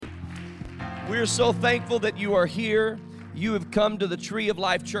We're so thankful that you are here. You have come to the Tree of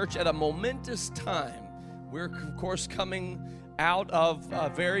Life Church at a momentous time. We're, of course, coming out of a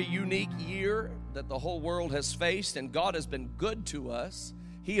very unique year that the whole world has faced, and God has been good to us.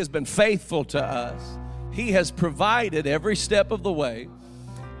 He has been faithful to us. He has provided every step of the way.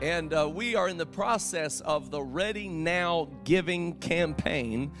 And we are in the process of the Ready Now Giving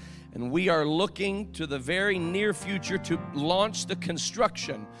campaign, and we are looking to the very near future to launch the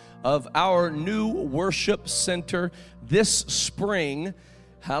construction of our new worship center this spring.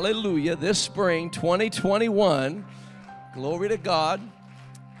 Hallelujah, this spring, 2021. Glory to God.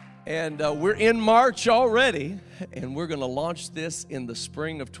 And we're in March already, and we're going to launch this in the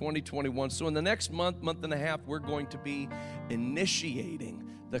spring of 2021. So in the next month and a half, we're going to be initiating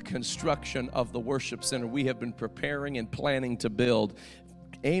the construction of the worship center we have been preparing and planning to build.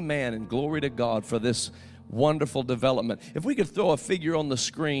 Amen, and glory to God for this wonderful development. If we could throw a figure on the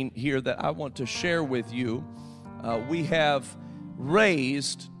screen here that I want to share with you. We have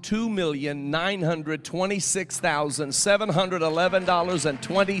raised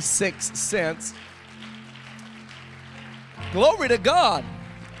 $2,926,711.26. Glory to God.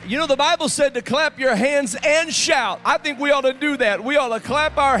 You know, the Bible said to clap your hands and shout. I think we ought to do that. We ought to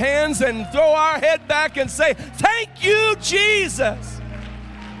clap our hands and throw our head back and say, "Thank you, Jesus."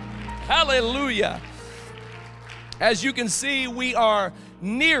 Hallelujah. As you can see, we are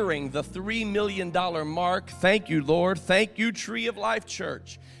nearing the $3 million mark. Thank you, Lord. Thank you, Tree of Life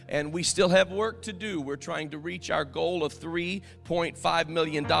Church. And we still have work to do. We're trying to reach our goal of $3.5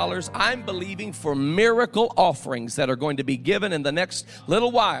 million. I'm believing for miracle offerings that are going to be given in the next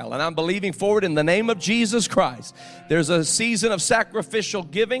little while. And I'm believing for it in the name of Jesus Christ. There's a season of sacrificial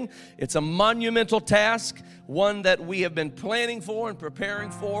giving. It's a monumental task, one that we have been planning for and preparing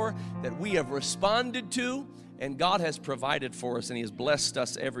for, that we have responded to. And God has provided for us, and He has blessed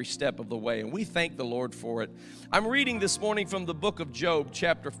us every step of the way. And we thank the Lord for it. I'm reading this morning from the book of Job,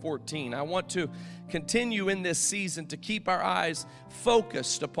 chapter 14. I want to continue in this season to keep our eyes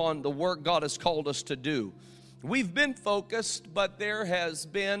focused upon the work God has called us to do. We've been focused, but there has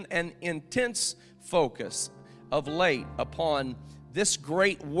been an intense focus of late upon this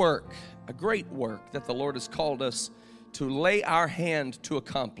great work, a great work that the Lord has called us to lay our hand to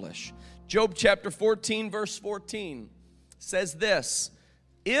accomplish. Job chapter 14, verse 14 says this: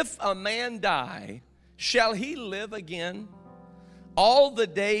 "If a man die, shall he live again? All the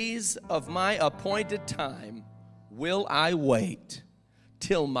days of my appointed time will I wait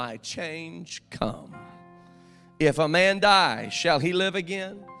till my change come." If a man die, shall he live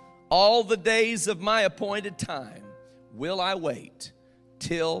again? All the days of my appointed time will I wait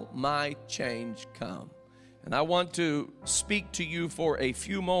till my change come. And I want to speak to you for a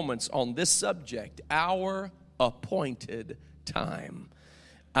few moments on this subject, our appointed time.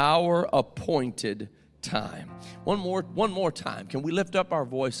 Our appointed time. One more time. Can we lift up our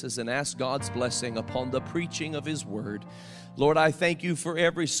voices and ask God's blessing upon the preaching of His word? Lord, I thank you for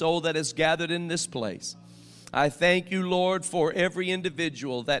every soul that is gathered in this place. I thank you, Lord, for every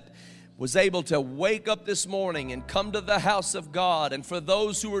individual that was able to wake up this morning and come to the house of God. And for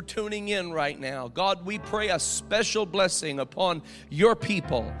those who are tuning in right now, God, we pray a special blessing upon your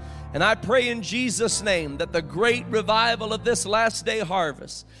people. And I pray in Jesus' name that the great revival of this last day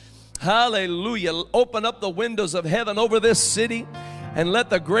harvest, hallelujah, open up the windows of heaven over this city, and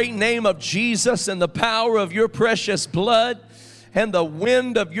let the great name of Jesus and the power of your precious blood and the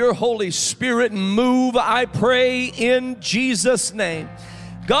wind of your Holy Spirit move, I pray in Jesus' name.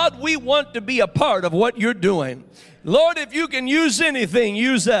 God, we want to be a part of what you're doing. Lord, if you can use anything,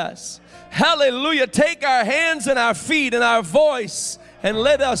 use us. Hallelujah. Take our hands and our feet and our voice and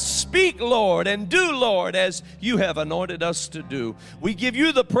let us speak, Lord, and do, Lord, as you have anointed us to do. We give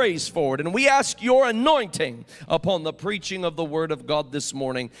you the praise for it, and we ask your anointing upon the preaching of the word of God this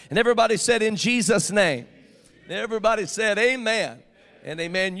morning. And everybody said, in Jesus' name. And everybody said, amen and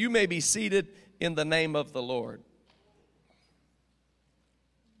amen. You may be seated in the name of the Lord.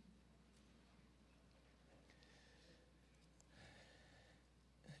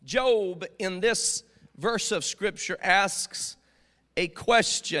 Job, in this verse of Scripture, asks a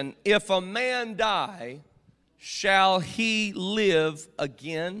question: if a man die, shall he live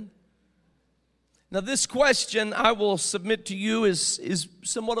again? Now, this question, I will submit to you, is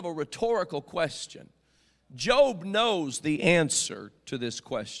somewhat of a rhetorical question. Job knows the answer to this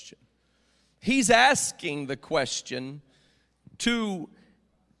question. He's asking the question to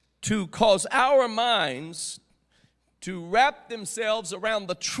cause our minds to wrap themselves around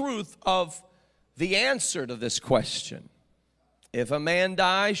the truth of the answer to this question. If a man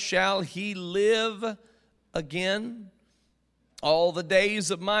die, shall he live again? All the days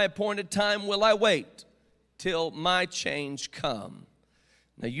of my appointed time will I wait till my change come.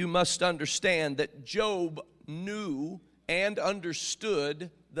 Now you must understand that Job knew and understood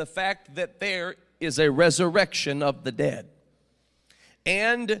the fact that there is a resurrection of the dead.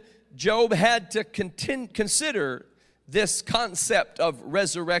 And Job had to consider this concept of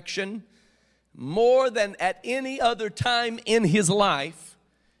resurrection more than at any other time in his life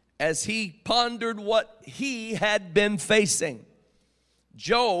as he pondered what he had been facing.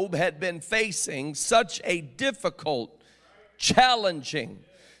 Job had been facing such a difficult, challenging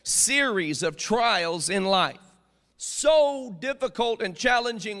series of trials in life. So difficult and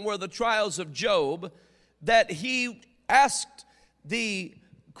challenging were the trials of Job that he asked the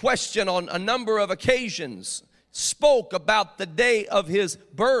question on a number of occasions, spoke about the day of his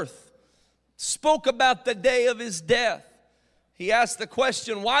birth, spoke about the day of his death. He asked the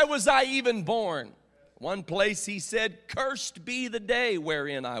question, why was I even born? One place he said, cursed be the day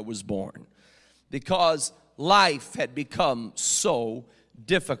wherein I was born, because life had become so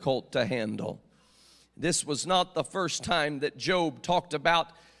difficult to handle. This was not the first time that Job talked about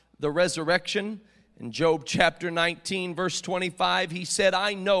the resurrection. In Job chapter 19, verse 25, he said,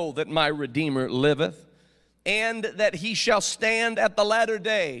 I know that my Redeemer liveth, and that he shall stand at the latter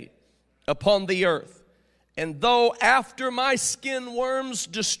day upon the earth. And though after my skin worms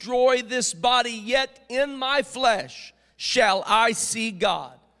destroy this body, yet in my flesh shall I see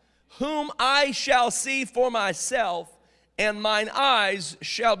God, whom I shall see for myself, and mine eyes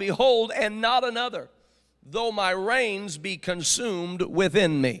shall behold, and not another, though my reins be consumed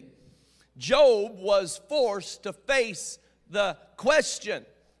within me. Job was forced to face the question,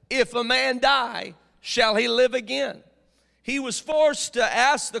 if a man die, shall he live again? He was forced to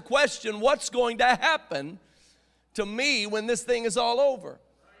ask the question, what's going to happen to me when this thing is all over?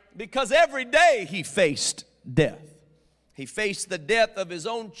 Because every day he faced death. He faced the death of his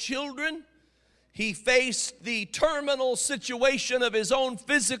own children. He faced the terminal situation of his own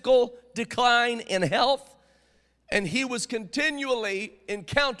physical decline in health. And he was continually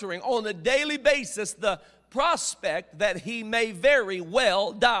encountering on a daily basis the prospect that he may very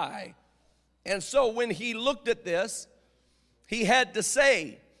well die. And so when he looked at this, he had to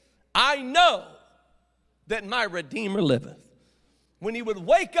say, I know that my Redeemer liveth. When he would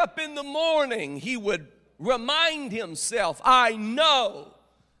wake up in the morning, he would remind himself, I know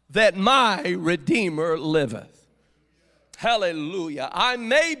that my Redeemer liveth. Hallelujah. I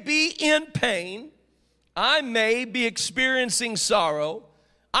may be in pain. I may be experiencing sorrow.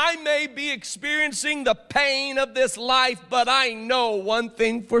 I may be experiencing the pain of this life, but I know one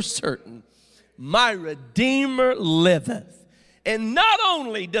thing for certain. My Redeemer liveth. And not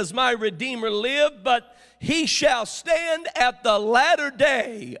only does my Redeemer live, but he shall stand at the latter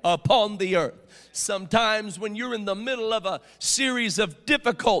day upon the earth. Sometimes when you're in the middle of a series of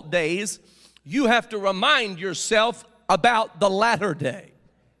difficult days, you have to remind yourself about the latter day.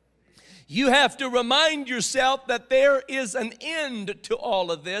 You have to remind yourself that there is an end to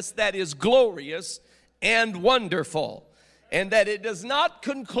all of this that is glorious and wonderful, and that it does not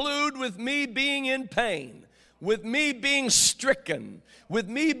conclude with me being in pain, with me being stricken, with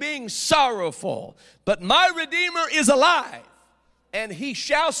me being sorrowful, but my Redeemer is alive, and he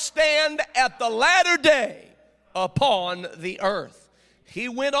shall stand at the latter day upon the earth. He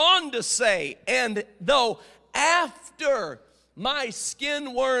went on to say, and though after my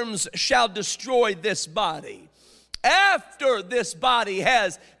skin worms shall destroy this body, after this body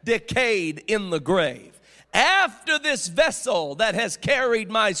has decayed in the grave, after this vessel that has carried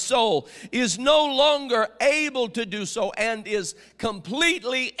my soul is no longer able to do so and is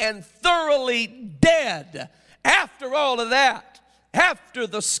completely and thoroughly dead, after all of that, after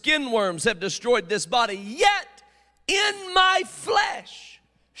the skin worms have destroyed this body, yet in my flesh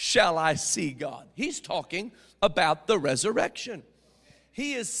shall I see God. He's talking about the resurrection.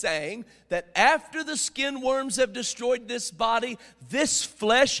 He is saying that after the skin worms have destroyed this body, this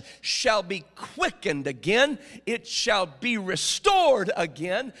flesh shall be quickened again. It shall be restored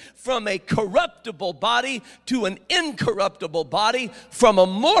again from a corruptible body to an incorruptible body, from a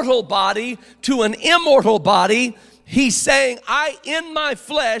mortal body to an immortal body. He's saying, I in my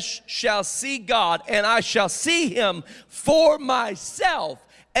flesh shall see God, and I shall see him for myself.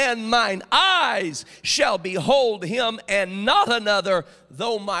 And mine eyes shall behold him, and not another,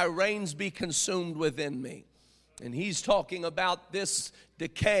 though my reins be consumed within me. And he's talking about this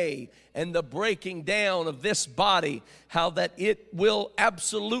decay and the breaking down of this body, how that it will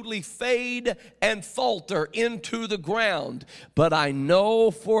absolutely fade and falter into the ground. But I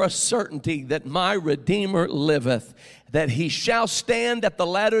know for a certainty that my Redeemer liveth, that he shall stand at the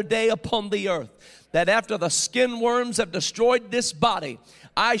latter day upon the earth. that after the skin worms have destroyed this body,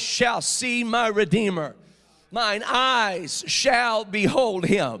 I shall see my Redeemer. Mine eyes shall behold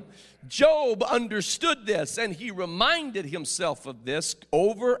him. Job understood this, and he reminded himself of this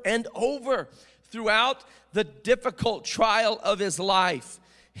over and over throughout the difficult trial of his life.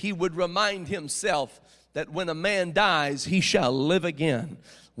 He would remind himself that when a man dies, he shall live again.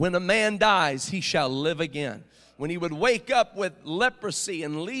 When a man dies, he shall live again. When he would wake up with leprosy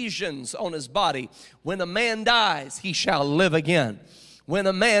and lesions on his body, when a man dies, he shall live again. When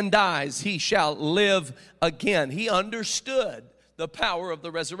a man dies, he shall live again. He understood the power of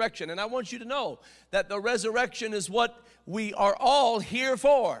the resurrection. And I want you to know that the resurrection is what we are all here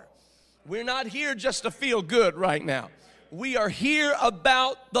for. We're not here just to feel good right now. We are here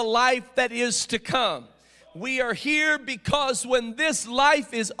about the life that is to come. We are here because when this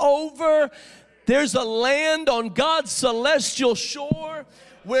life is over, there's a land on God's celestial shore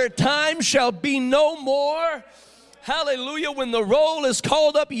where time shall be no more. Hallelujah. When the roll is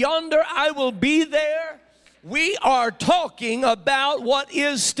called up yonder, I will be there. We are talking about what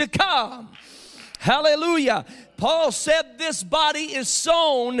is to come. Hallelujah. Paul said this body is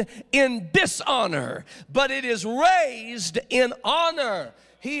sown in dishonor, but it is raised in honor.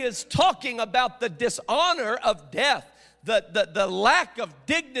 He is talking about the dishonor of death. The lack of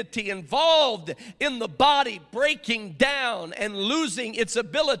dignity involved in the body breaking down and losing its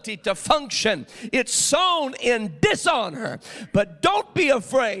ability to function. It's sown in dishonor. But don't be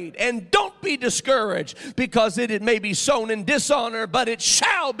afraid and don't be discouraged, because it may be sown in dishonor, but it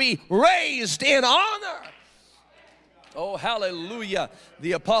shall be raised in honor. Oh, hallelujah.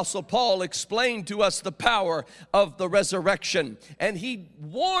 The Apostle Paul explained to us the power of the resurrection, and he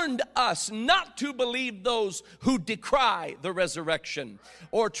warned us not to believe those who decry the resurrection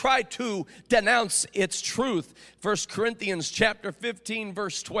or try to denounce its truth. 1 Corinthians chapter 15,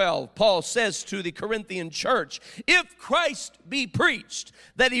 verse 12, Paul says to the Corinthian church, if Christ be preached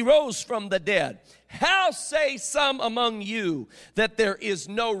that he rose from the dead, how say some among you that there is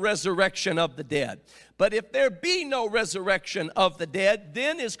no resurrection of the dead? But if there be no resurrection of the dead,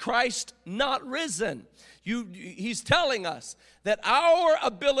 then is Christ not risen? He's telling us that our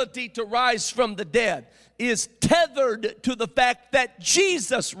ability to rise from the dead is tethered to the fact that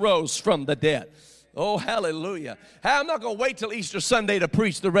Jesus rose from the dead. Oh, hallelujah. I'm not going to wait till Easter Sunday to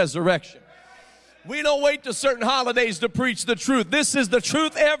preach the resurrection. We don't wait to certain holidays to preach the truth. This is the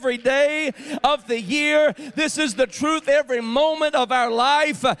truth every day of the year. This is the truth every moment of our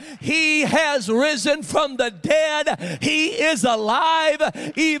life. He has risen from the dead. He is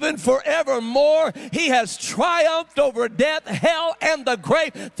alive even forevermore. He has triumphed over death, hell, and the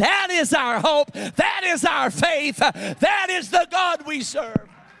grave. That is our hope. That is our faith. That is the God we serve.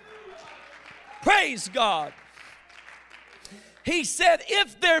 Praise God. He said,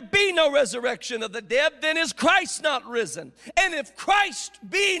 if there be no resurrection of the dead, then is Christ not risen? And if Christ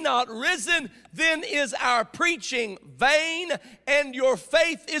be not risen, then is our preaching vain, and your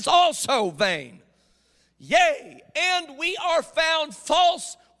faith is also vain. Yea, and we are found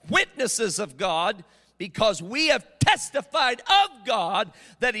false witnesses of God, because we have testified of God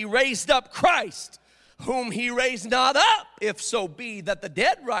that he raised up Christ, whom he raised not up, if so be that the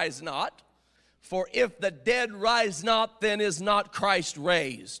dead rise not. For if the dead rise not, then is not Christ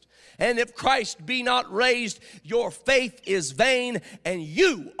raised. And if Christ be not raised, your faith is vain, and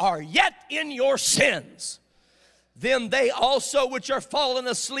you are yet in your sins. Then they also which are fallen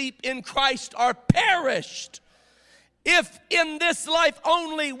asleep in Christ are perished. If in this life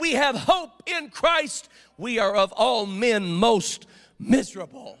only we have hope in Christ, we are of all men most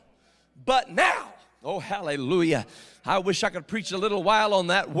miserable. But now, oh hallelujah, I wish I could preach a little while on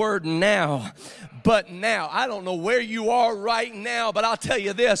that word now. But now, I don't know where you are right now, but I'll tell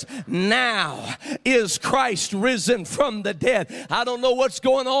you this, now is Christ risen from the dead. I don't know what's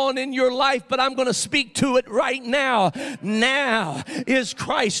going on in your life, but I'm going to speak to it right now. Now is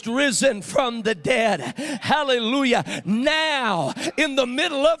Christ risen from the dead. Hallelujah. Now, in the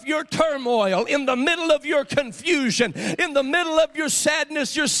middle of your turmoil, in the middle of your confusion, in the middle of your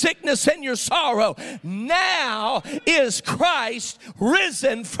sadness, your sickness, and your sorrow, now is Christ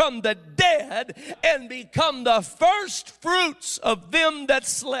risen from the dead and become the first fruits of them that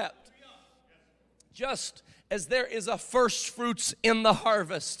slept. Just as there is a first fruits in the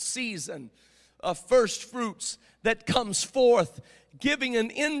harvest season, a first fruits that comes forth, giving an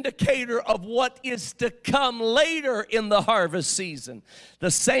indicator of what is to come later in the harvest season.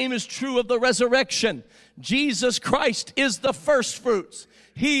 The same is true of the resurrection. Jesus Christ is the first fruits.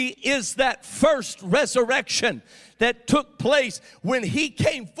 He is that first resurrection that took place when he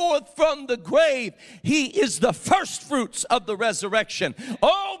came forth from the grave. He is the first fruits of the resurrection.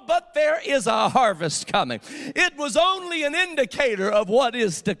 Oh, but there is a harvest coming. It was only an indicator of what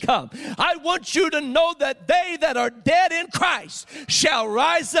is to come. I want you to know that they that are dead in Christ shall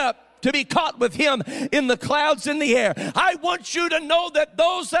rise up to be caught with him in the clouds in the air. I want you to know that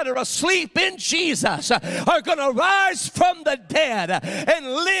those that are asleep in Jesus are going to rise from the dead and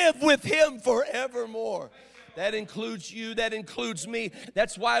live with him forevermore. That includes you. That includes me.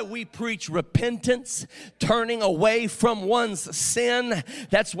 That's why we preach repentance, turning away from one's sin.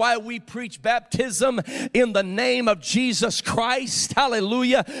 That's why we preach baptism in the name of Jesus Christ.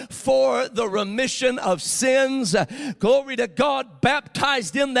 Hallelujah. For the remission of sins. Glory to God.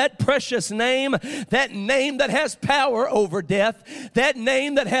 Baptized in that precious name. That name that has power over death. That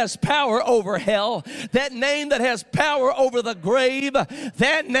name that has power over hell. That name that has power over the grave.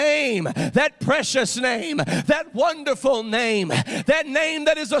 That name, that precious name, that wonderful name, that name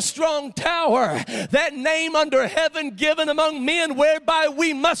that is a strong tower, that name under heaven given among men whereby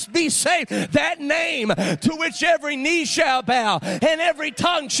we must be saved, that name to which every knee shall bow and every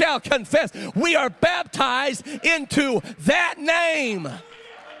tongue shall confess. We are baptized into that name.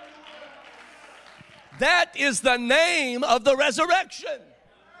 That is the name of the resurrection.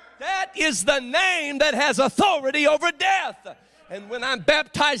 That is the name that has authority over death. And when I'm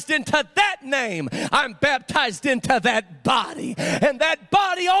baptized into that name, I'm baptized into that body. And that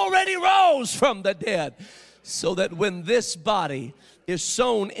body already rose from the dead. So that when this body is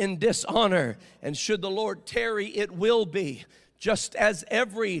sown in dishonor, and should the Lord tarry, it will be, just as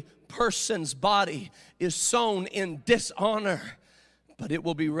every person's body is sown in dishonor, but it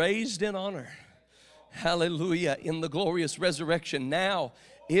will be raised in honor. Hallelujah. In the glorious resurrection. Now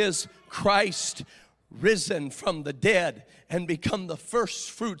is Christ risen from the dead and become the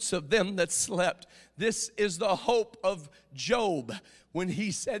first fruits of them that slept. This is the hope of Job when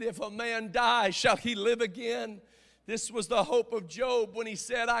he said, if a man die, shall he live again? This was the hope of Job when he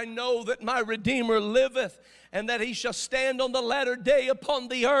said, I know that my Redeemer liveth, and that he shall stand on the latter day upon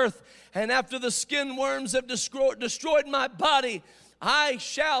the earth. And after the skin worms have destroyed my body, I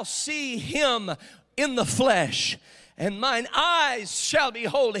shall see him in the flesh. And mine eyes shall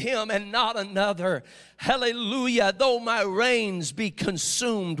behold him and not another. Hallelujah. Though my reins be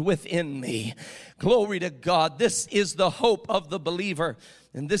consumed within me. Glory to God. This is the hope of the believer.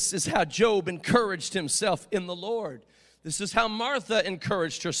 And this is how Job encouraged himself in the Lord. This is how Martha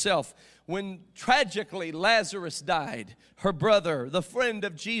encouraged herself when tragically Lazarus died. Her brother, the friend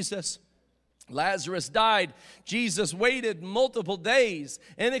of Jesus. Lazarus died. Jesus waited multiple days.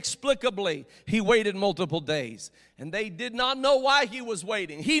 Inexplicably, he waited multiple days. And they did not know why he was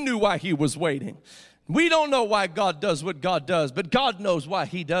waiting. He knew why he was waiting. We don't know why God does what God does, but God knows why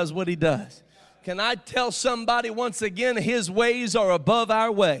he does what he does. Can I tell somebody once again, his ways are above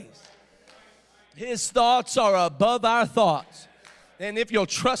our ways. His thoughts are above our thoughts. And if you'll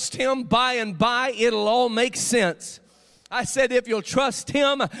trust him, by and by, it'll all make sense. I said, if you'll trust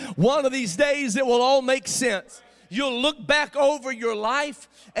him, one of these days it will all make sense. You'll look back over your life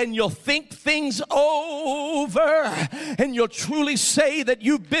and you'll think things over, and you'll truly say that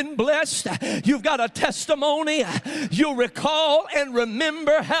you've been blessed. You've got a testimony. You'll recall and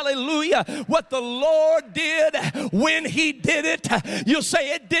remember, hallelujah, what the Lord did when he did it. You'll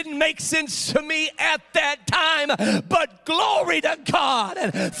say, it didn't make sense to me at that time, but glory to God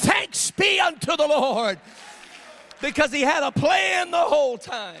and thanks be unto the Lord. Because he had a plan the whole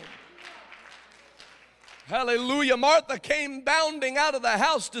time. Hallelujah. Martha came bounding out of the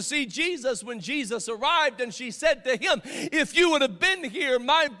house to see Jesus when Jesus arrived, and she said to him, if you would have been here,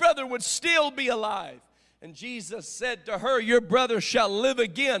 my brother would still be alive. And Jesus said to her, your brother shall live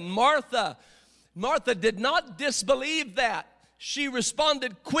again. Martha did not disbelieve that. She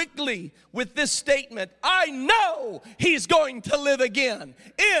responded quickly with this statement, I know he's going to live again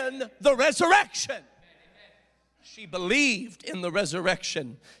in the resurrection. She believed in the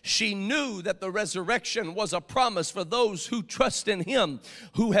resurrection. She knew that the resurrection was a promise for those who trust in him,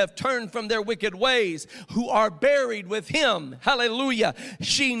 who have turned from their wicked ways, who are buried with him. Hallelujah.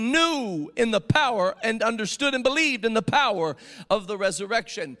 She knew in the power and understood and believed in the power of the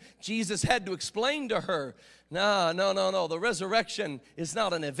resurrection. Jesus had to explain to her, no. The resurrection is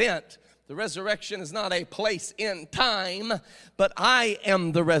not an event. The resurrection is not a place in time, but I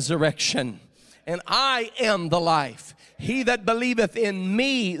am the resurrection and I am the life. He that believeth in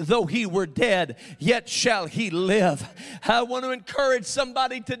me, though he were dead, yet shall he live. I want to encourage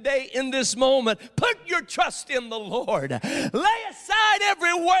somebody today in this moment. Put your trust in the Lord. Lay aside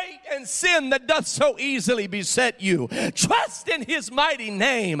every weight and sin that doth so easily beset you. Trust in his mighty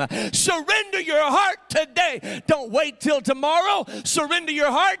name. Surrender your heart today. Don't wait till tomorrow. Surrender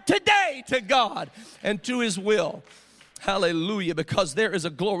your heart today to God and to his will. Hallelujah, because there is a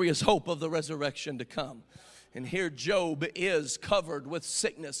glorious hope of the resurrection to come. And here Job is covered with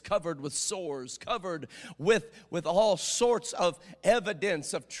sickness, covered with sores, covered with all sorts of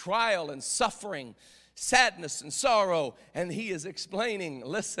evidence of trial and suffering, sadness and sorrow. And he is explaining,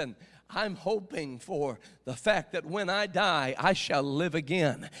 listen, I'm hoping for the fact that when I die, I shall live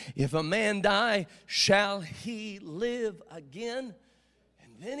again. If a man die, shall he live again?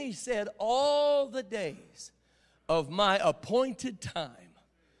 And then he said, all the days of my appointed time,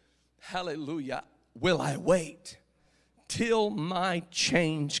 hallelujah, will I wait till my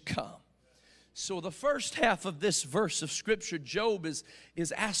change come. So the first half of this verse of Scripture, Job is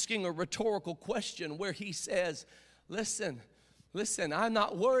asking a rhetorical question where he says, listen, I'm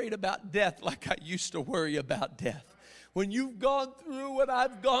not worried about death like I used to worry about death. When you've gone through what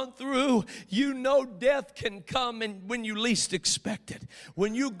I've gone through, you know death can come and when you least expect it.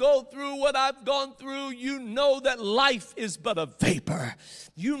 When you go through what I've gone through, you know that life is but a vapor.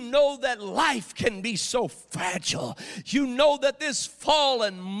 You know that life can be so fragile. You know that this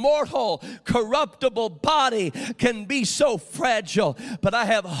fallen, mortal, corruptible body can be so fragile. But I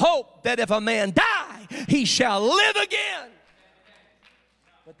have hope that if a man die, he shall live again.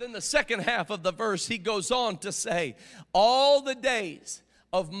 But then the second half of the verse, he goes on to say, all the days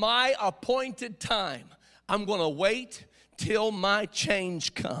of my appointed time, I'm going to wait till my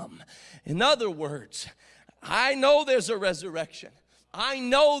change come. In other words, I know there's a resurrection. I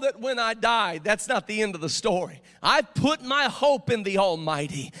know that when I die, that's not the end of the story. I put my hope in the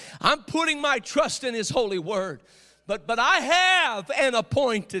Almighty. I'm putting my trust in his holy word. But I have an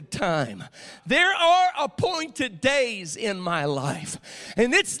appointed time. There are appointed days in my life.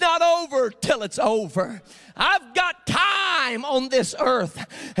 And it's not over till it's over. I've got time on this earth.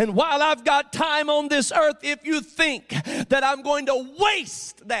 And while I've got time on this earth, if you think that I'm going to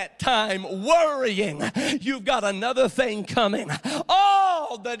waste that time worrying, you've got another thing coming.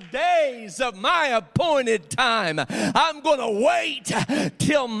 All the days of my appointed time, I'm going to wait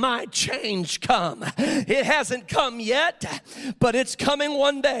till my change come. It hasn't come yet, but it's coming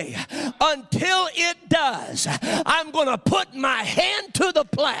one day. Until it does, I'm going to put my hand to the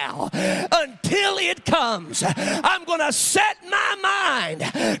plow. Until it comes, I'm going to set my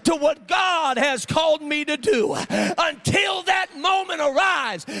mind to what God has called me to do. Until that moment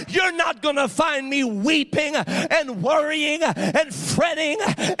arrives, you're not going to find me weeping and worrying and fretting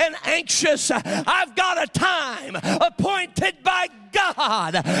and anxious. I've got a time appointed by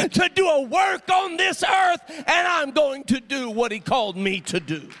God to do a work on this earth, and I'm going to do what he called me to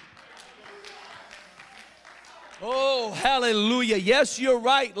do. Oh, hallelujah. Yes, you're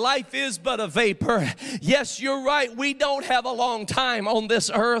right. Life is but a vapor. Yes, you're right. We don't have a long time on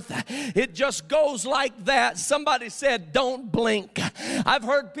this earth. It just goes like that. Somebody said, don't blink. I've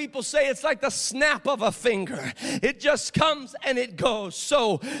heard people say it's like the snap of a finger. It just comes and it goes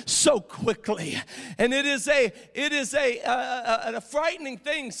so quickly. And it is a frightening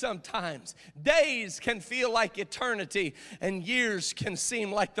thing sometimes. Days can feel like eternity and years can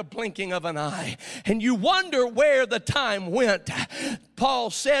seem like the blinking of an eye. And you wonder where the time went.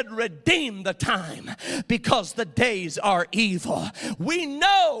 Paul said, redeem the time because the days are evil. We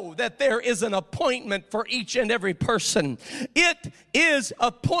know that there is an appointment for each and every person. It is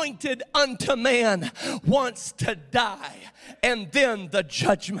appointed unto man once to die and then the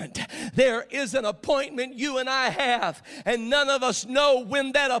judgment. There is an appointment you and I have, and none of us know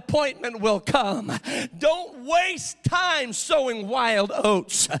when that appointment will come. Don't waste time sowing wild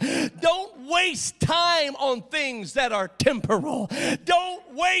oats. Don't waste time on things that are temporal.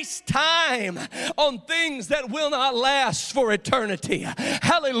 Don't waste time on things that will not last for eternity.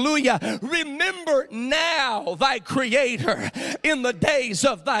 Hallelujah. Remember now thy Creator in the days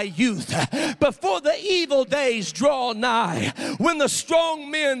of thy youth, before the evil days draw nigh, when the strong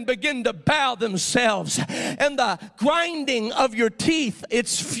men begin to bow themselves and the grinding of your teeth,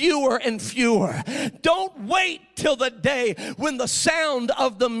 it's fewer and fewer. Don't wait till the day when the sound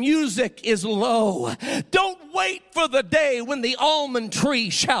of the music is low. Don't wait for the day when the almond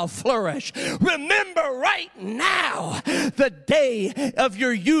tree shall flourish. Remember right now the day of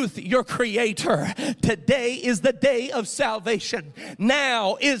your youth, your Creator. Today is the day of salvation.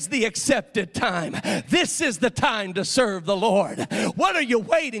 Now is the accepted time. This is the time to serve the Lord. What are you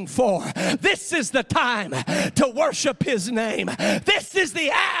waiting for? This is the time to worship His name. This is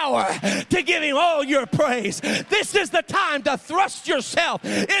the hour to give Him all your praise. This is the time to thrust yourself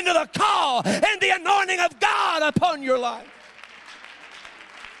into the call and the anointing of God upon your life.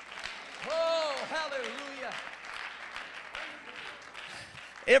 Oh, hallelujah.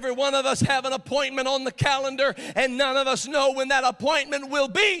 Every one of us have an appointment on the calendar, and none of us know when that appointment will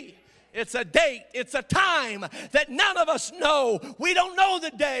be. It's a date, it's a time that none of us know. We don't know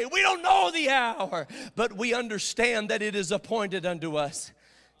the day, we don't know the hour, but we understand that it is appointed unto us.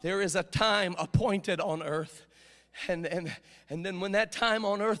 There is a time appointed on earth, and then when that time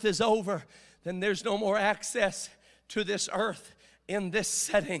on earth is over, then there's no more access to this earth in this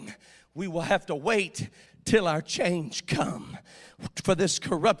setting. We will have to wait till our change come, for this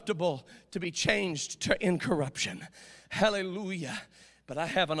corruptible to be changed to incorruption. Hallelujah. But I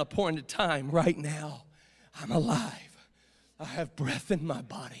have an appointed time right now. I'm alive. I have breath in my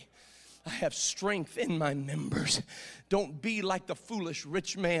body. I have strength in my members. Don't be like the foolish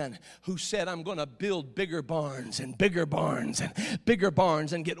rich man who said, I'm going to build bigger barns and bigger barns and bigger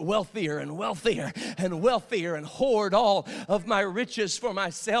barns and get wealthier and wealthier and wealthier and hoard all of my riches for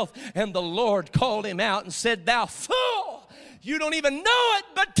myself. And the Lord called him out and said, thou fool, you don't even know it,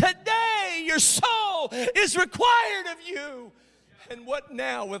 but today your soul is required of you. And what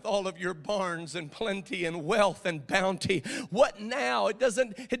now with all of your barns and plenty and wealth and bounty? What now? It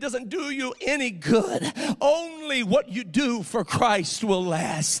doesn't do you any good. Only what you do for Christ will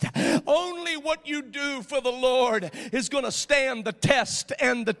last. Only what you do for the Lord is going to stand the test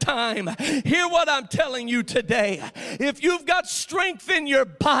and the time. Hear what I'm telling you today. If you've got strength in your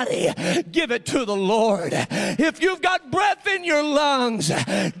body, give it to the Lord. If you've got breath in your lungs,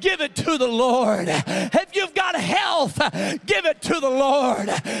 give it to the Lord. If you've got health, give it to the Lord.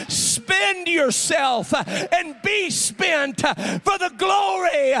 Spend yourself and be spent for the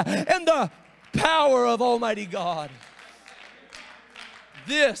glory and the power of Almighty God.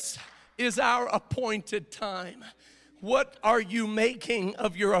 This is our appointed time. What are you making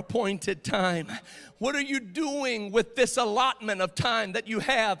of your appointed time? What are you doing with this allotment of time that you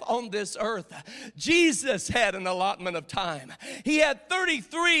have on this earth? Jesus had an allotment of time. He had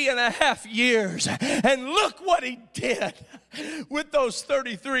 33 and a half years. And look what he did with those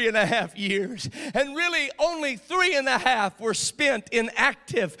 33 and a half years. And really only 3 and a half were spent in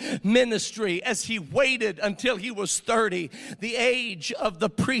active ministry as he waited until he was 30, the age of the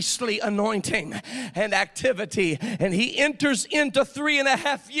priestly anointing and activity. And he enters into 3 and a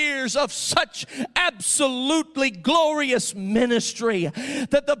half years of such absolutely glorious ministry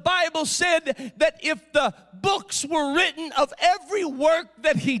that the Bible said that if the books were written of every work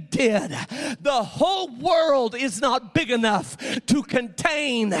that he did, the whole world is not big enough to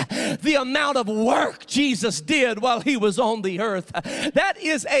contain the amount of work Jesus did while he was on the earth. That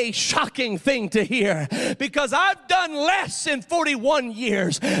is a shocking thing to hear, because I've done less in 41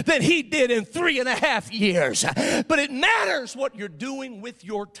 years than he did in 3 and a half years. But it matters what you're doing with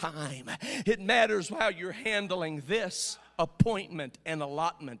your time. It matters how you're handling this appointment and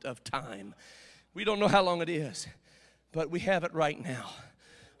allotment of time. We don't know how long it is, but we have it right now.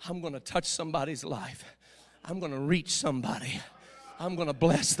 I'm going to touch somebody's life. I'm going to reach somebody. I'm going to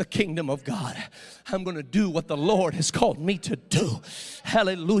bless the kingdom of God. I'm going to do what the Lord has called me to do.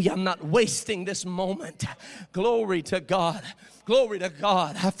 Hallelujah. I'm not wasting this moment. Glory to God. Glory to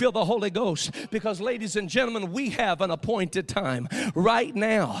God. I feel the Holy Ghost, because, ladies and gentlemen, we have an appointed time right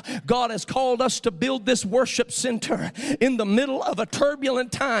now. God has called us to build this worship center in the middle of a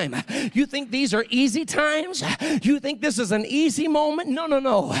turbulent time. You think these are easy times? You think this is an easy moment? No, no,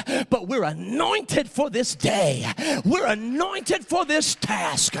 no. But we're anointed for this day. We're anointed for this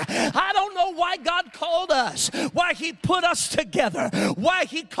task. I don't know why God called us, why he put us together, why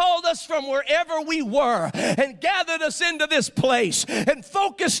he called us from wherever we were and gathered us into this place and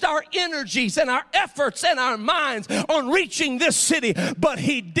focused our energies and our efforts and our minds on reaching this city. But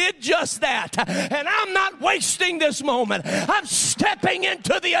he did just that. And I'm not wasting this moment. I'm stepping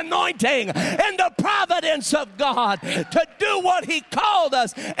into the anointing and the providence of God to do what he called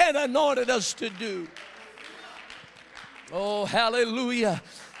us and anointed us to do. Oh, hallelujah.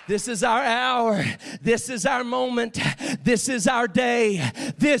 This is our hour. This is our moment. This is our day.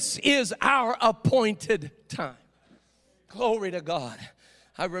 This is our appointed time. Glory to God.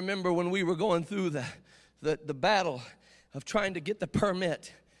 I remember when we were going through the battle of trying to get the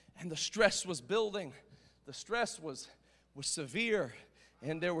permit, and the stress was building. The stress was severe,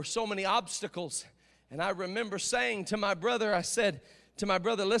 and there were so many obstacles. And I remember saying to my brother, I said to my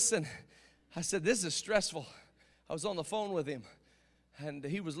brother, listen, I said, this is stressful. I was on the phone with him, and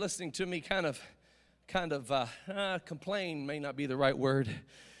he was listening to me kind of complain may not be the right word.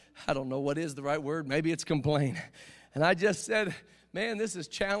 I don't know what is the right word. Maybe it's complain. And I just said, man, this is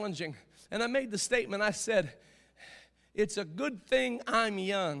challenging. And I made the statement, I said, it's a good thing I'm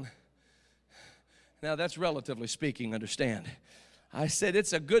young. Now, that's relatively speaking, understand. I said,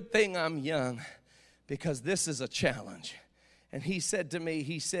 it's a good thing I'm young because this is a challenge. And he said to me,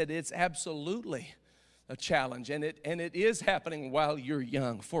 he said, it's absolutely a challenge. And it is happening while you're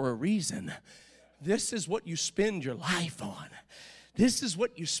young for a reason. This is what you spend your life on. This is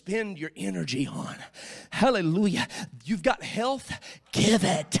what you spend your energy on. Hallelujah. You've got health, give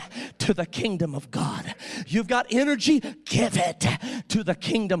it to the kingdom of God. You've got energy, give it to the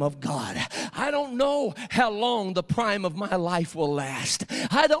kingdom of God. I don't know how long the prime of my life will last.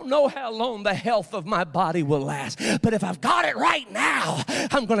 I don't know how long the health of my body will last. But if I've got it right now,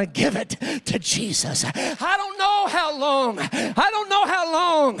 I'm going to give it to Jesus. I don't know how long. I don't know how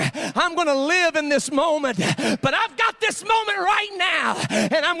long I'm going to live in this moment. But I've got this moment right now,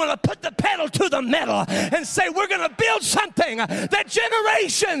 and I'm going to put the pedal to the metal and say we're going to build something that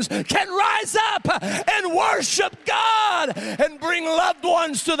generations can rise up and worship God and bring loved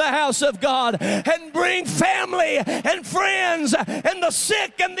ones to the house of God and bring family and friends and the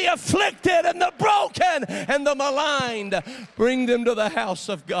sick and the afflicted and the broken and the maligned, bring them to the house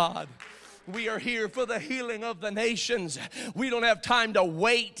of God. We are here for the healing of the nations. We don't have time to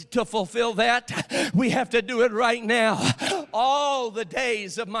wait to fulfill that. We have to do it right now. All the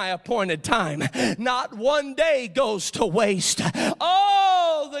days of my appointed time, not one day goes to waste.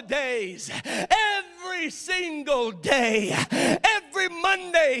 All the days, every single day, every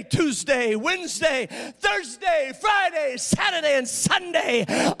Monday, Tuesday, Wednesday, Thursday, Friday, Saturday, and Sunday,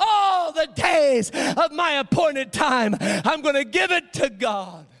 all the days of my appointed time, I'm going to give it to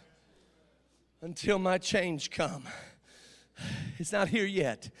God. Until my change come. It's not here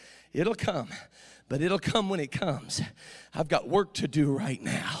yet. It'll come, but it'll come when it comes. I've got work to do right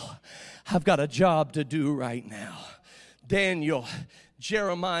now. I've got a job to do right now. Daniel,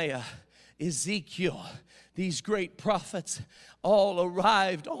 Jeremiah, Ezekiel, these great prophets all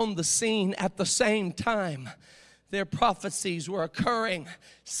arrived on the scene at the same time. Their prophecies were occurring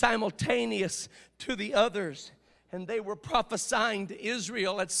simultaneous to the others. And they were prophesying to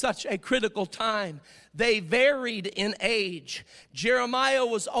Israel at such a critical time. They varied in age. Jeremiah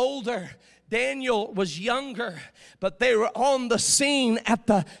was older. Daniel was younger. But they were on the scene at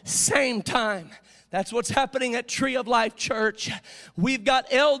the same time. That's what's happening at Tree of Life Church. We've got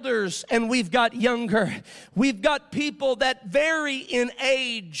elders and we've got younger. We've got people that vary in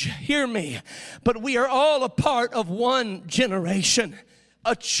age. Hear me. But we are all a part of one generation.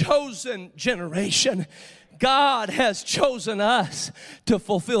 A chosen generation. God has chosen us to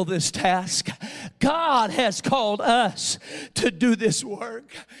fulfill this task. God has called us to do this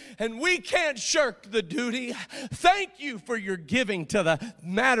work, and we can't shirk the duty. Thank you for your giving to the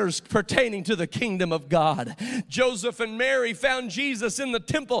matters pertaining to the kingdom of God. Joseph and Mary found Jesus in the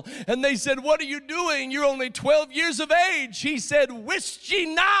temple, and they said, "What are you doing? You're only 12 years of age." He said, "Wist ye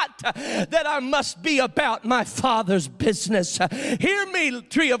not that I must be about my Father's business?" Hear me,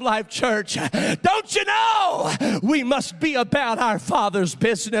 Tree of Life Church. Don't you know we must be about our Father's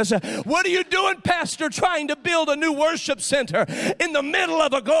business? What are you doing, Pastor, trying to build a new worship center in the middle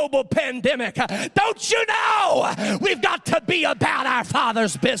of a global pandemic? Don't you know we've got to be about our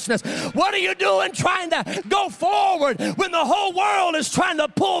Father's business? What are you doing trying to go forward when the whole world is trying to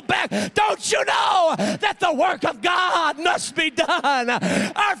pull back? Don't you know that the work of God must be done?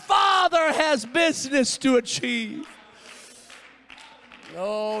 Our Father has business to achieve.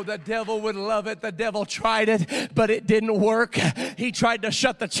 Oh, the devil would love it. The devil tried it, but it didn't work. He tried to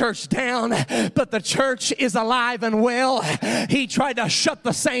shut the church down, but the church is alive and well. He tried to shut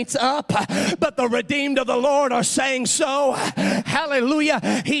the saints up, but the redeemed of the Lord are saying so.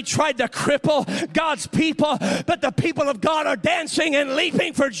 Hallelujah. He tried to cripple God's people, but the people of God are dancing and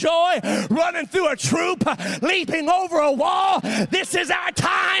leaping for joy, running through a troop, leaping over a wall. This is our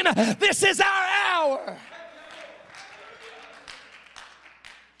time. This is our hour.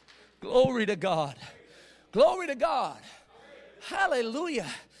 Glory to God. Glory to God. Hallelujah.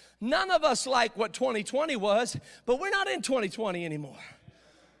 None of us like what 2020 was, but we're not in 2020 anymore.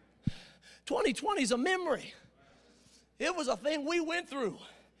 2020 is a memory. It was a thing we went through.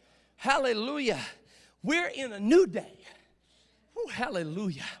 Hallelujah. We're in a new day. Ooh,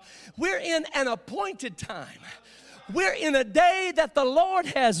 hallelujah. We're in an appointed time. We're in a day that the Lord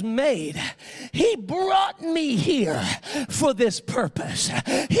has made. He brought me here for this purpose.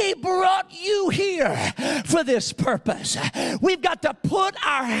 He brought you here for this purpose. We've got to put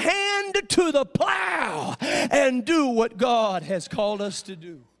our hand to the plow and do what God has called us to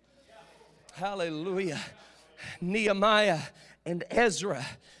do. Hallelujah. Nehemiah and Ezra,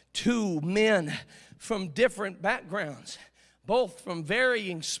 two men from different backgrounds, both from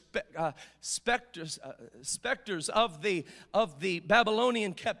varying specters of the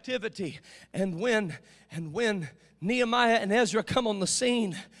Babylonian captivity. And when Nehemiah and Ezra come on the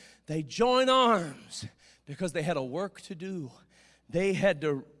scene, they join arms because they had a work to do. They had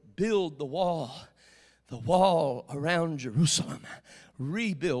to build the wall around Jerusalem,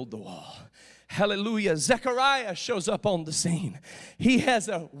 rebuild the wall. Hallelujah. Zechariah shows up on the scene. He has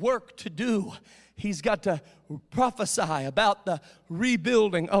a work to do. He's got to prophesy about the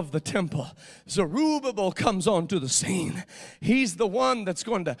rebuilding of the temple. Zerubbabel comes onto the scene. He's the one that's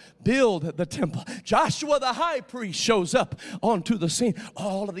going to build the temple. Joshua the high priest shows up onto the scene.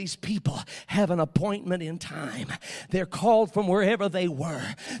 All of these people have an appointment in time. They're called from wherever they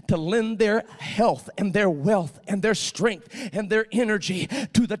were to lend their health and their wealth and their strength and their energy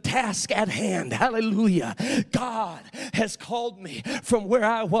to the task at hand. Hallelujah. God has called me from where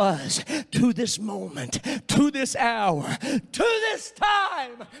I was to this moment, to this hour, to this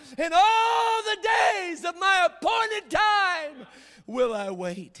time. In all the days of my appointed time will I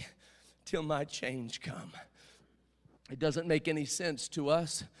wait till my change come. It doesn't make any sense to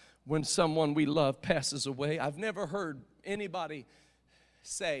us when someone we love passes away. I've never heard anybody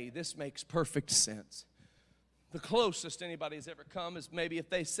say this makes perfect sense. The closest anybody's ever come is maybe if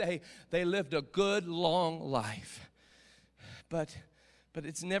they say they lived a good long life. But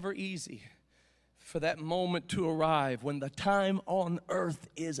it's never easy for that moment to arrive when the time on earth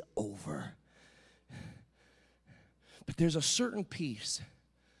is over. But there's a certain peace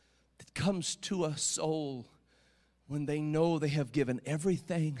that comes to a soul when they know they have given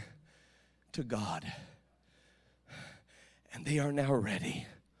everything to God and they are now ready.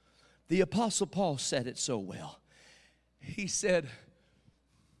 The Apostle Paul said it so well. He said,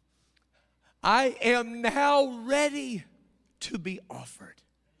 I am now ready to be offered.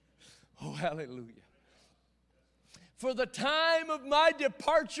 Oh, hallelujah. For the time of my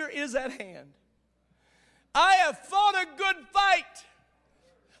departure is at hand. I have fought a good fight.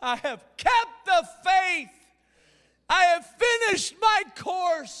 I have kept the faith. I have finished my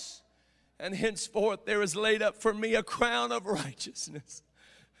course. And henceforth there is laid up for me a crown of righteousness.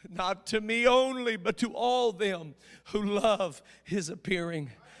 Not to me only, but to all them who love his appearing.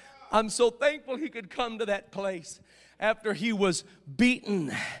 I'm so thankful he could come to that place. After he was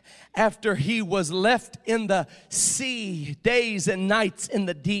beaten, after he was left in the sea, days and nights in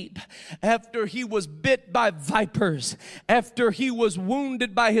the deep, after he was bit by vipers, after he was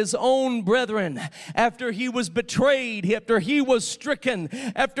wounded by his own brethren, after he was betrayed, after he was stricken,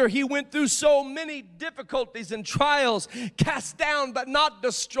 after he went through so many difficulties and trials, cast down but not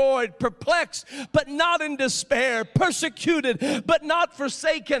destroyed, perplexed but not in despair, persecuted but not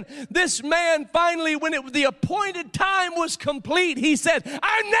forsaken. This man finally, when the appointed time was complete, he said,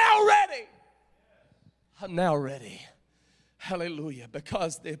 I'm now ready. I'm now ready. Hallelujah.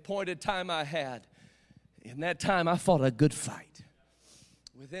 Because the appointed time I had, in that time I fought a good fight.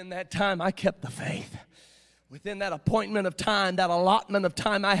 Within that time I kept the faith. Within that appointment of time, that allotment of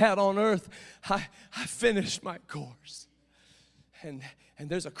time I had on earth, I finished my course. And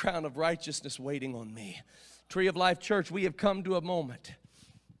there's a crown of righteousness waiting on me. Tree of Life Church, we have come to a moment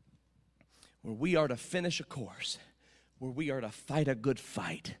where we are to finish a course, where we are to fight a good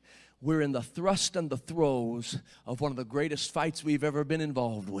fight. We're in the thrust and the throes of one of the greatest fights we've ever been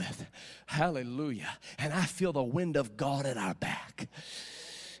involved with. Hallelujah. And I feel the wind of God at our back.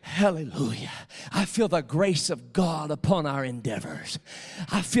 Hallelujah. I feel the grace of God upon our endeavors.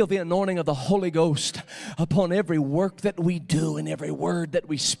 I feel the anointing of the Holy Ghost upon every work that we do and every word that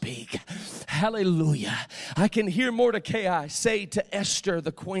we speak. Hallelujah. I can hear Mordecai say to Esther,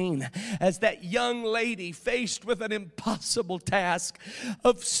 the queen, as that young lady faced with an impossible task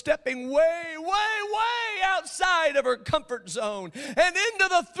of stepping way, way, way outside of her comfort zone and into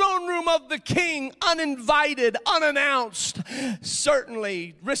the throne room of the king, uninvited, unannounced,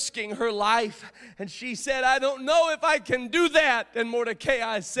 certainly risking her life. And she said, I don't know if I can do that. And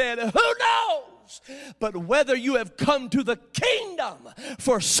Mordecai said, who knows? cause, but whether you have come to the kingdom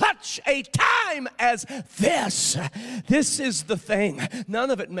for such a time as this. This is the thing.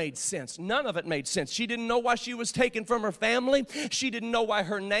 None of it made sense. None of it made sense. She didn't know why she was taken from her family. She didn't know why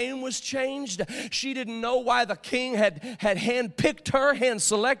her name was changed. She didn't know why the king had hand-picked her,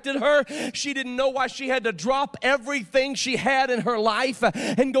 hand-selected her. She didn't know why she had to drop everything she had in her life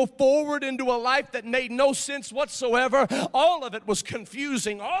and go forward into a life that made no sense whatsoever. All of it was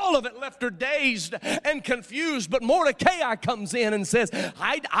confusing. All of it left her dazed and confused. But Mordecai comes in and says,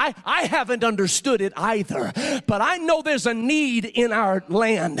 I haven't understood it either, but I know there's a need in our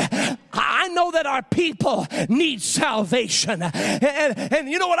land. I know that our people need salvation. And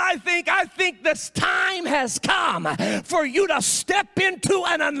you know what I think? I think this time has come for you to step into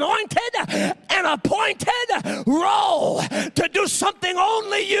an anointed and appointed role to do something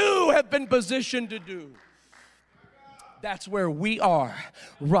only you have been positioned to do. That's where we are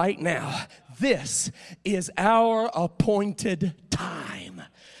right now. This is our appointed time.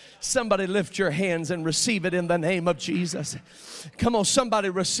 Somebody lift your hands and receive it in the name of Jesus. Come on, somebody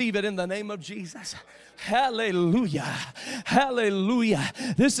receive it in the name of Jesus. Hallelujah. Hallelujah.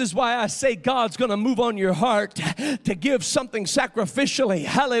 This is why I say God's going to move on your heart to give something sacrificially.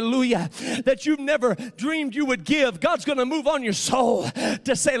 Hallelujah. That you've never dreamed you would give. God's going to move on your soul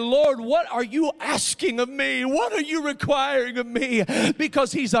to say, Lord, what are you asking of me? What are you requiring of me?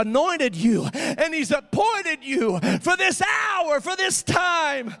 Because He's anointed you and He's appointed you for this hour, for this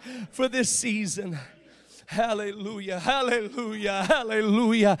time, for this season. Hallelujah, hallelujah,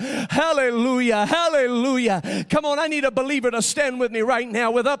 hallelujah, hallelujah, hallelujah. Come on, I need a believer to stand with me right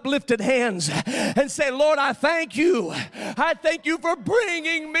now with uplifted hands and say, Lord, I thank you. I thank you for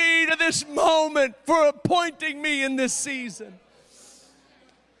bringing me to this moment, for appointing me in this season.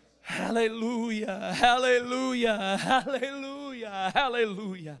 Hallelujah, hallelujah, hallelujah,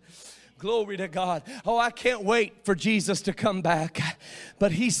 hallelujah. Glory to God. Oh, I can't wait for Jesus to come back.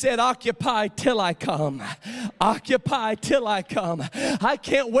 But He said, occupy till I come. Occupy till I come. I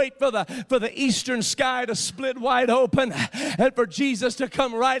can't wait for the eastern sky to split wide open and for Jesus to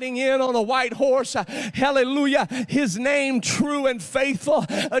come riding in on a white horse. Hallelujah. His name true and faithful.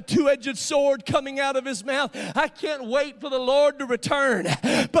 A two-edged sword coming out of His mouth. I can't wait for the Lord to return.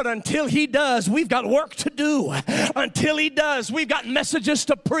 But until He does, we've got work to do. Until He does, we've got messages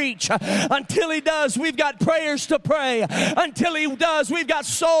to preach. Until He does, we've got prayers to pray. Until He does, we've got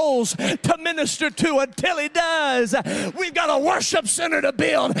souls to minister to. Until He does, we've got a worship center to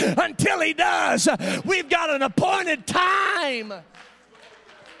build. Until He does, we've got an appointed time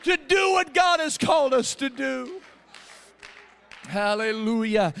to do what God has called us to do.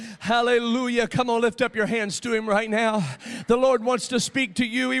 Hallelujah, hallelujah. Come on, lift up your hands to Him right now. The Lord wants to speak to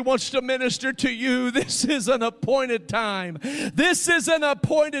you. He wants to minister to you. This is an appointed time. This is an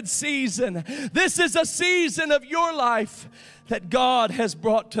appointed season. This is a season of your life that God has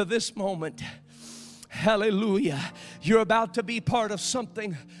brought to this moment. Hallelujah. You're about to be part of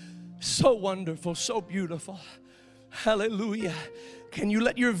something so wonderful, so beautiful. Hallelujah. Can you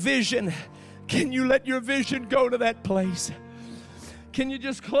let your vision go to that place? Can you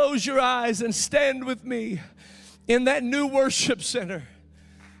just close your eyes and stand with me in that new worship center?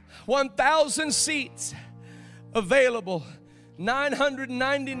 1,000 seats available,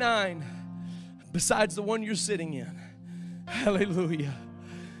 999 besides the one you're sitting in. Hallelujah.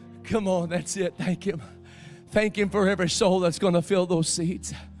 Come on, that's it. Thank Him. Thank Him for every soul that's going to fill those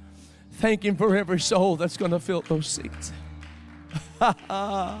seats. Thank Him for every soul that's going to fill those seats.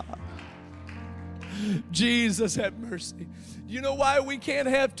 Jesus, have mercy. You know why we can't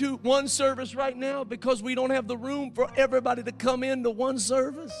have one service right now? Because we don't have the room for everybody to come into one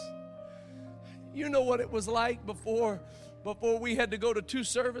service. You know what it was like before we had to go to two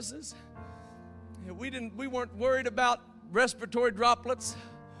services? We weren't worried about respiratory droplets.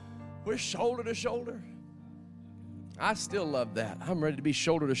 We're shoulder to shoulder. I still love that. I'm ready to be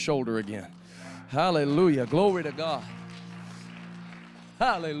shoulder to shoulder again. Hallelujah. Glory to God.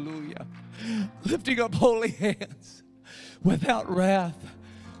 Hallelujah. Lifting up holy hands. Without wrath,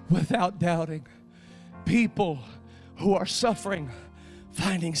 without doubting. People who are suffering,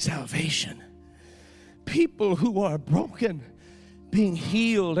 finding salvation. People who are broken, being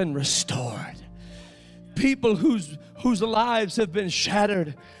healed and restored. People whose lives have been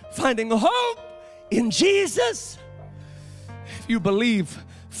shattered, finding hope in Jesus. If you believe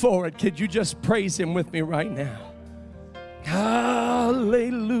for it, could you just praise Him with me right now?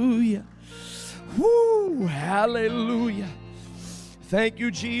 Hallelujah. Woo, hallelujah. Thank you,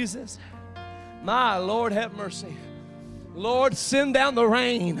 Jesus. My Lord, have mercy. Lord, send down the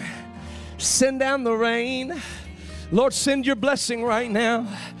rain. Send down the rain. Lord, send your blessing right now.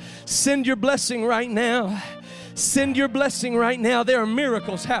 Send your blessing right now. Send your blessing right now. There are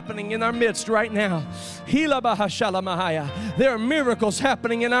miracles happening in our midst right now. There are miracles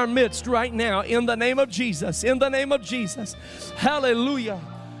happening in our midst right now in the name of Jesus. In the name of Jesus. Hallelujah.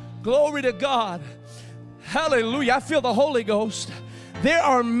 Glory to God. Hallelujah. I feel the Holy Ghost. There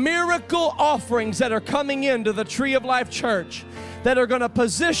are miracle offerings that are coming into the Tree of Life Church that are going to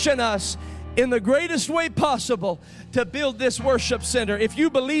position us in the greatest way possible to build this worship center. If you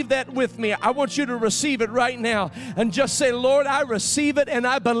believe that with me, I want you to receive it right now and just say, Lord, I receive it and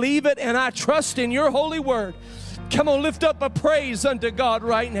I believe it and I trust in your holy word. Come on, lift up a praise unto God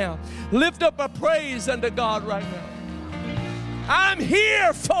right now. Lift up a praise unto God right now. I'm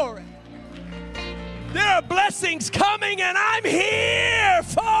here for it. There are blessings coming and I'm here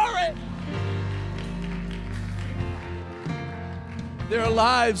for it. There are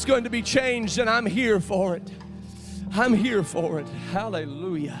lives going to be changed and I'm here for it. I'm here for it.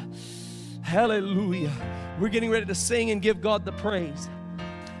 Hallelujah. Hallelujah. We're getting ready to sing and give God the praise.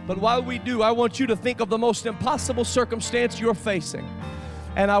 But while we do, I want you to think of the most impossible circumstance you're facing.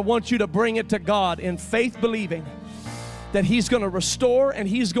 And I want you to bring it to God in faith, believing that He's going to restore and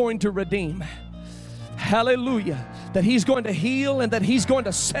He's going to redeem. Hallelujah. That He's going to heal and that He's going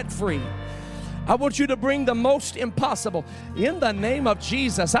to set free. I want you to bring the most impossible. In the name of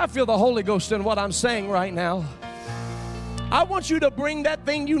Jesus, I feel the Holy Ghost in what I'm saying right now. I want you to bring that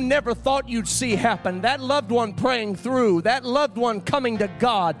thing you never thought you'd see happen, that loved one praying through, that loved one coming to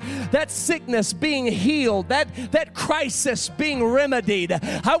God, that sickness being healed, that crisis being remedied.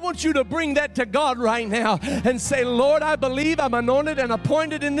 I want you to bring that to God right now and say, Lord, I believe I'm anointed and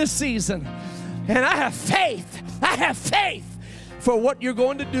appointed in this season. And I have faith. I have faith for what you're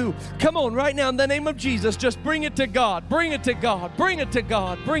going to do. Come on, right now, in the name of Jesus, just bring it to God. Bring it to God. Bring it to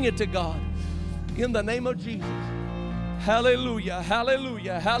God. Bring it to God. In the name of Jesus. Hallelujah,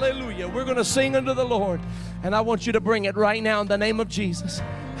 hallelujah, hallelujah. We're going to sing unto the Lord, and I want you to bring it right now in the name of Jesus.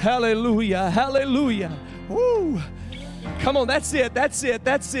 Hallelujah, hallelujah. Woo. Come on, that's it, that's it,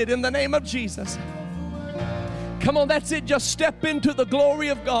 that's it, in the name of Jesus. Come on, that's it. Just step into the glory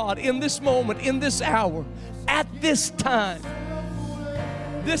of God in this moment, in this hour, at this time.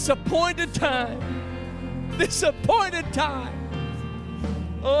 This appointed time. This appointed time.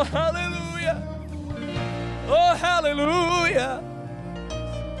 Oh, hallelujah. Oh, hallelujah.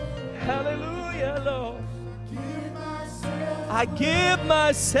 Hallelujah, Lord. I give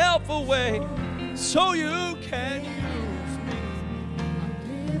myself away so you can use me.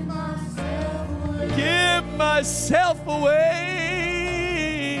 Give myself away.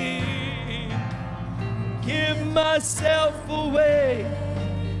 Give myself away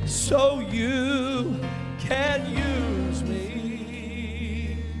so you can use me.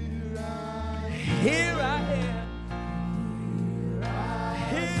 Here I am.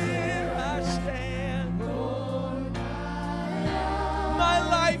 Here I stand. My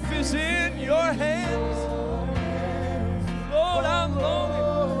life is in your hands. Lord, I'm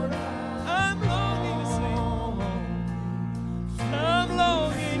longing. I'm longing to see. I'm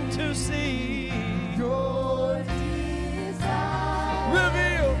longing to see your desire.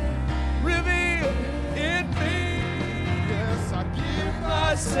 Reveal in me. Yes, I give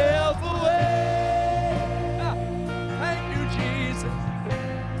myself away. Thank you, Jesus.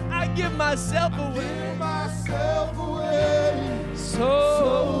 I give myself away.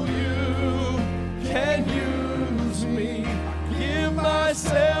 So you can use me. Give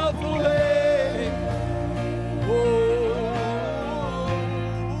myself away. Oh,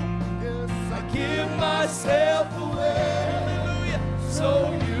 yes, I give myself away. Hallelujah.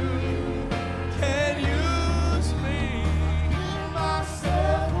 So you can use me.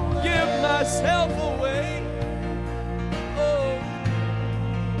 Give myself away. Oh,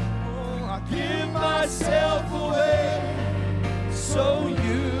 I give myself away. So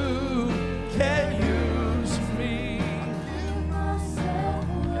you can use me.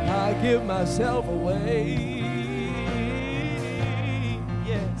 I give myself away.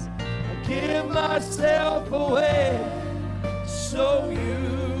 Yes, I give myself away so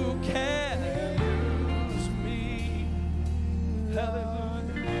you can use me.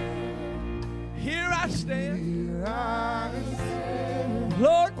 Hallelujah. Here I stand.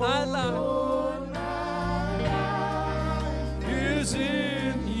 Lord, my life is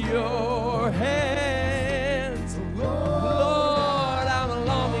in your hands. Lord, I'm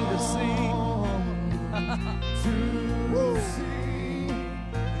longing to see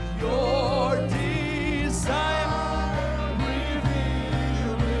your desire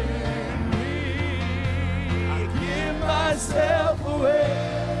revealed in me. I give myself away.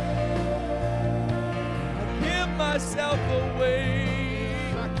 I give myself away.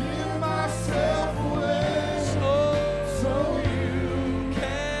 I give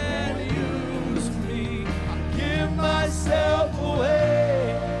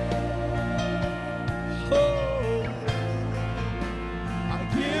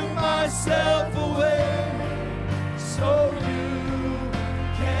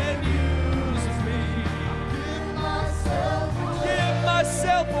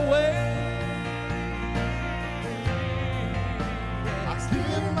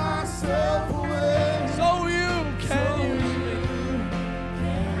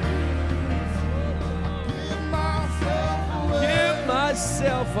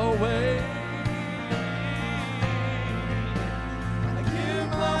myself away. I give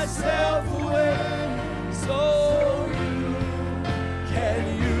myself away so you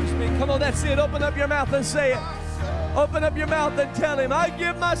can use me. Come on, that's it. Open up your mouth and say it. Open up your mouth and tell him, I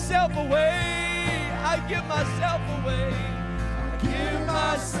give myself away. I give myself away. I give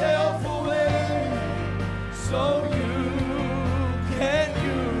myself away so you can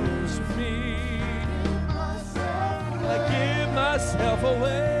use me. I give myself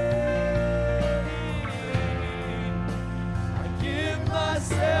away. I give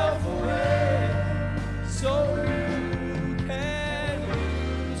myself away so you can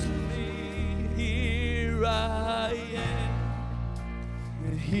use me. Here I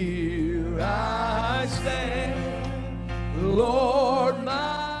am. Here